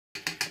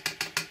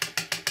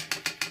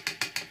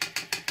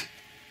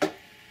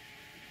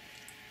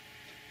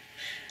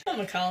I'm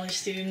a college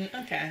student,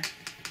 okay.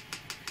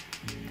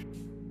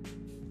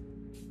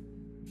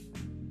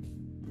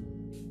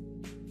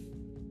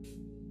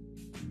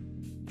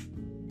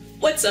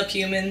 What's up,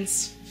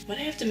 humans? What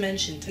do I have to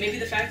mention today? Maybe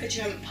the fact that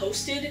you haven't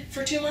posted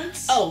for 2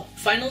 months? Oh,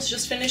 finals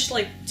just finished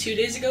like 2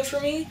 days ago for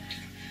me?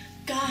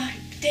 God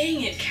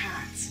dang it,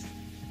 Kat.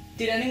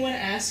 Did anyone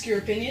ask your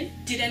opinion?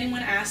 Did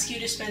anyone ask you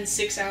to spend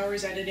 6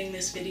 hours editing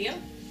this video?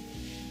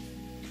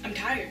 I'm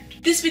tired.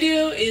 This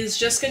video is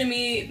just gonna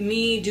be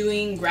me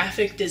doing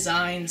graphic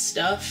design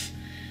stuff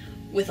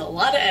with a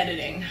lot of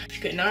editing, if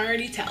you couldn't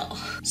already tell.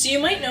 So you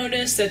might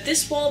notice that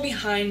this wall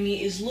behind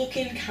me is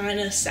looking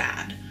kinda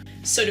sad.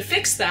 So to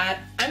fix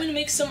that, I'm gonna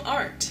make some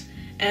art.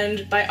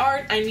 And by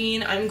art, I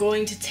mean I'm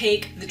going to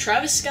take the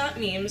Travis Scott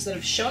memes that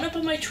have shown up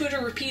on my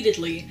Twitter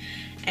repeatedly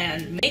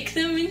and make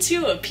them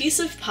into a piece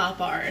of pop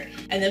art.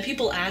 And then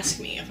people ask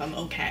me if I'm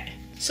okay.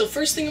 So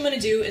first thing I'm gonna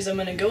do is I'm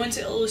gonna go into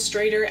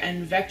Illustrator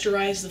and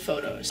vectorize the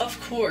photos. Of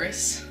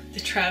course, the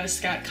Travis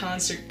Scott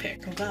concert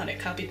pic. Oh god, it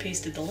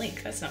copy-pasted the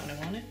link. That's not what I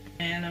wanted.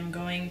 And I'm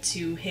going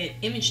to hit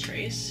image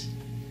trace.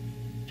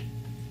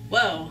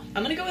 Whoa,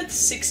 I'm gonna go with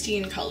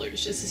 16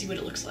 colors just to see what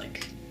it looks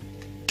like.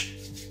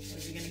 What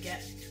are we gonna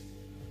get?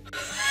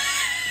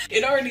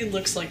 It already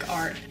looks like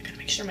art. I gotta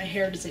make sure my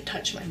hair doesn't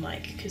touch my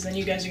mic, because then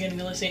you guys are gonna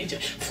be listening to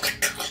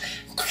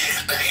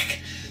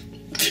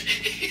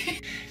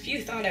If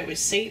you thought I was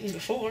Satan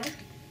before.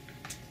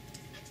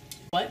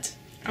 What?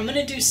 I'm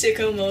gonna do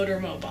sicko mode or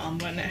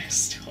mobamba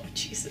next. Oh,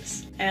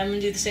 Jesus. And I'm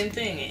gonna do the same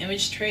thing.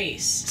 Image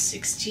trace.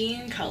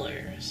 16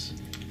 colors.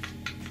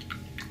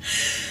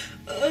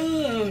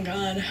 Oh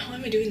god, why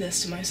am I doing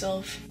this to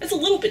myself? It's a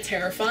little bit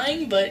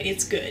terrifying, but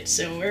it's good,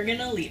 so we're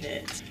gonna leave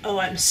it. Oh,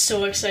 I'm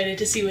so excited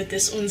to see what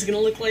this one's gonna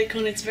look like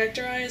when it's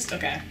vectorized.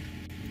 Okay.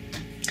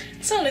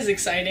 It's not as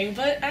exciting,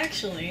 but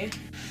actually,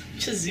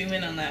 just zoom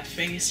in on that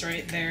face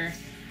right there.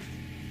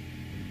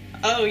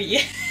 Oh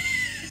yeah!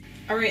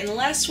 Alright, and the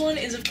last one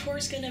is of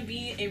course gonna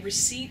be a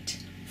receipt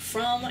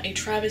from a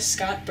Travis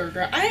Scott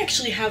burger. I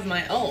actually have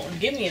my own.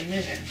 Give me a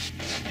minute.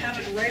 I have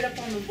it right up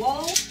on the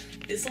wall.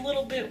 It's a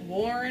little bit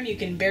worn. You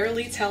can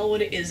barely tell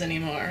what it is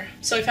anymore.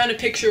 So I found a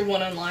picture of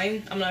one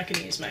online. I'm not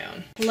gonna use my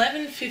own.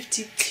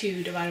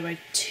 1152 divided by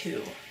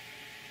 2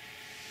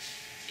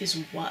 is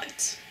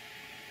what?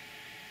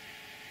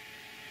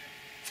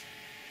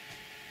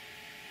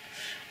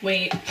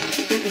 Wait,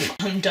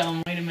 I'm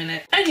dumb. Wait a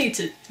minute. I need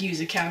to use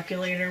a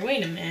calculator.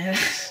 Wait a minute.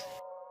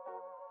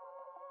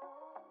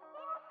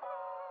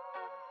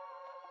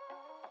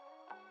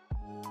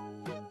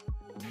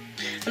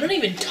 I'm not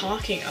even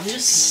talking. I'm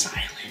just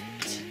silent.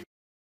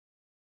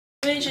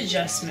 Image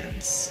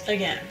adjustments.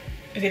 Again.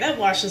 Okay, that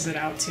washes it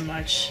out too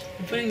much.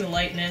 I'm putting the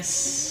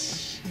lightness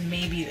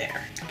maybe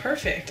there.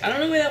 Perfect. I don't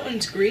know why that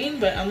one's green,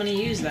 but I'm gonna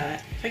use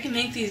that. If I can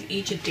make these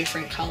each a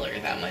different color,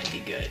 that might be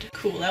good.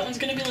 Cool, that one's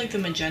gonna be like the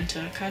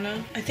magenta,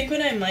 kinda. I think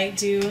what I might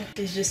do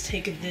is just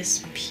take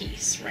this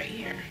piece right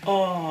here.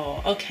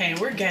 Oh, okay,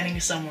 we're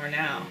getting somewhere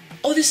now.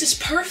 Oh, this is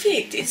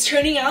perfect! It's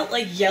turning out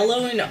like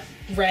yellow and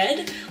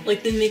red,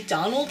 like the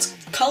McDonald's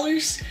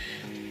colors.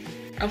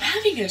 I'm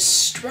having a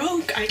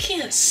stroke. I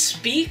can't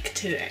speak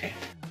today.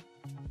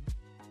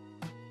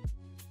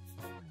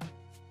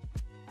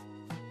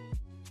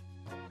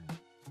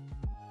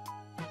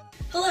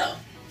 Hello.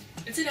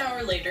 It's an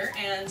hour later,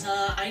 and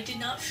I did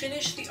not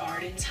finish the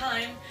art in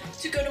time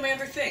to go to my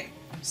other thing.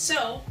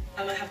 So,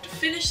 I'm gonna have to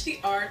finish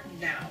the art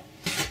now.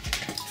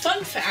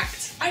 Fun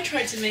fact, I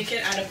tried to make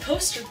it out of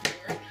poster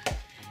board,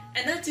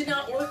 and that did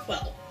not work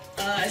well.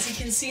 As you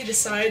can see, the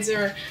sides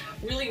are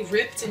really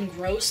ripped and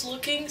gross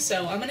looking,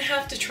 so I'm gonna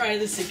have to try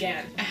this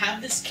again. I have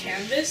this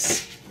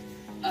canvas.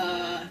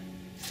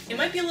 It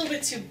might be a little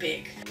bit too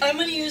big. I'm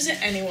gonna use it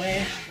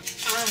anyway.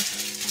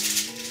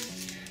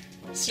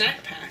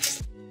 Snack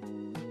packs.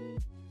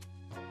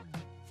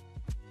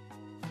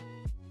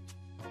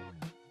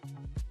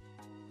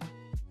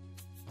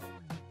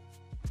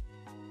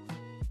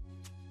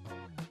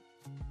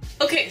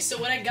 Okay, so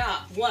what I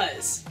got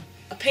was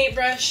a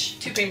paintbrush,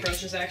 2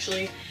 paintbrushes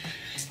actually,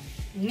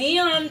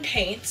 neon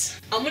paint.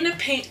 I'm gonna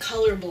paint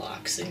color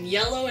blocks in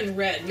yellow and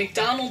red,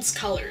 McDonald's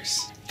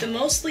colors. The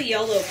mostly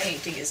yellow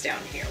painting is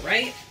down here,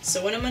 right?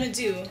 So what I'm gonna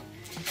do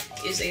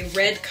is a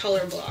red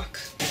color block.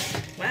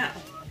 Wow.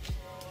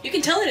 You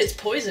can tell that it's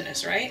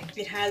poisonous, right?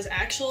 It has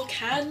actual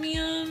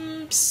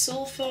cadmium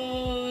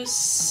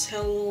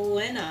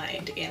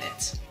sulfoselenide in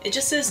it. It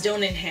just says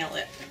don't inhale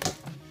it.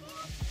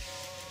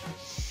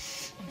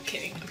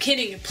 I'm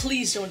kidding,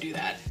 please don't do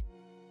that.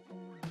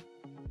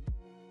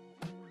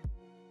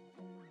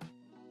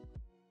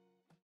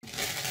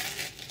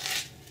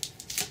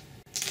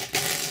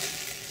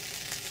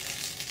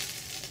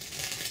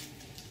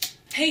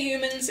 Hey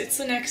humans, it's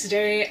the next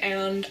day,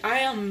 and I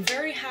am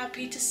very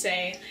happy to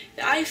say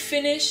that I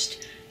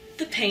finished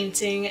the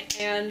painting,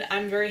 and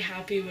I'm very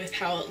happy with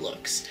how it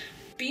looks.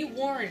 Be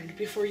warned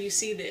before you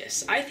see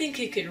this. I think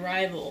it could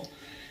rival,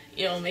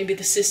 you know, maybe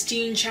the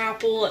Sistine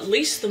Chapel, at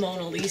least the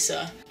Mona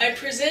Lisa. I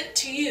present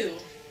to you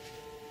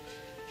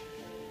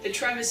the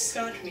Travis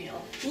Scott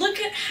meal. Look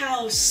at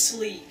how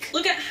sleek.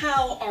 Look at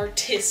how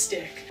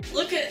artistic.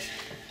 Look at,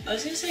 I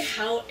was gonna say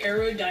how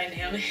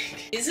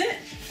aerodynamic. Is it?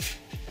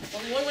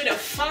 Only one way to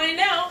find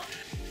out.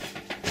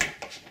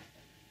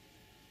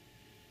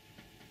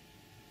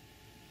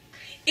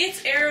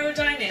 It's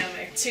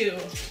aerodynamic too.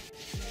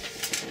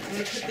 I'm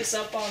gonna put this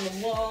up on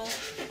the wall.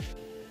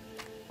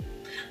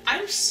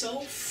 I'm so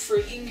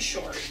freaking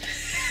short.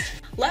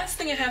 Last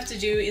thing I have to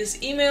do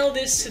is email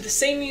this to the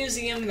same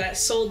museum that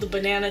sold the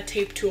banana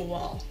taped to a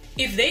wall.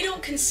 If they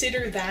don't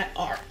consider that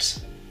art,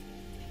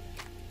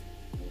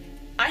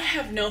 I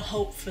have no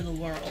hope for the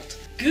world.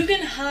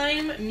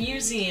 Guggenheim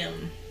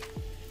Museum.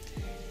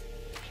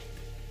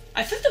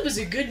 I thought that was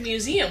a good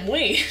museum,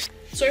 wait.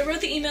 So I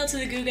wrote the email to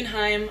the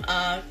Guggenheim,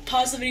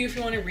 pause the video if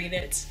you want to read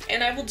it,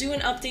 and I will do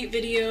an update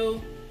video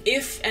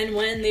if and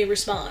when they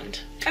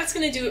respond. That's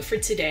gonna do it for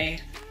today.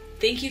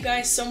 Thank you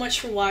guys so much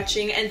for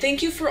watching, and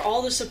thank you for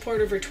all the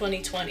support over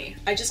 2020.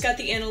 I just got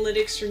the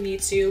analytics from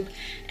YouTube,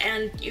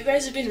 and you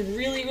guys have been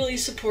really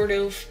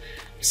supportive.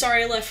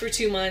 Sorry I left for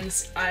 2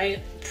 months.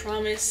 I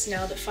promise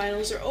now that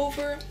finals are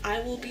over,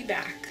 I will be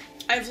back.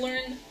 I've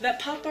learned that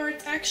pop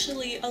art's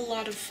actually a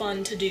lot of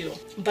fun to do,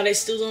 but I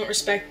still don't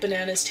respect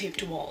bananas taped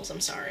to walls, I'm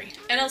sorry.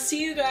 And I'll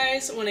see you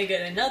guys when I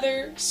get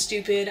another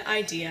stupid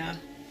idea.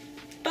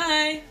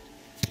 Bye!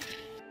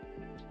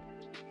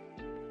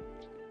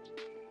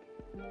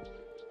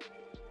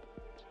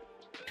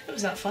 That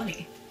was not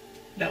funny.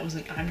 That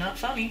wasn't, I'm not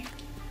funny.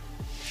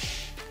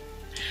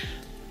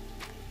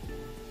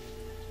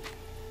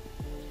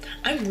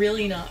 I'm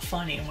really not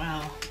funny,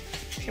 wow.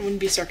 I wouldn't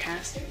be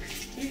sarcastic.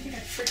 Who do you think I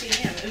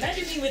freaking am?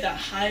 Imagine me with a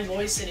high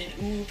voice and an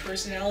ooh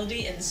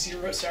personality and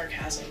zero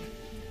sarcasm.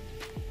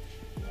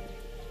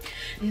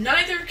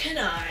 Neither can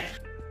I.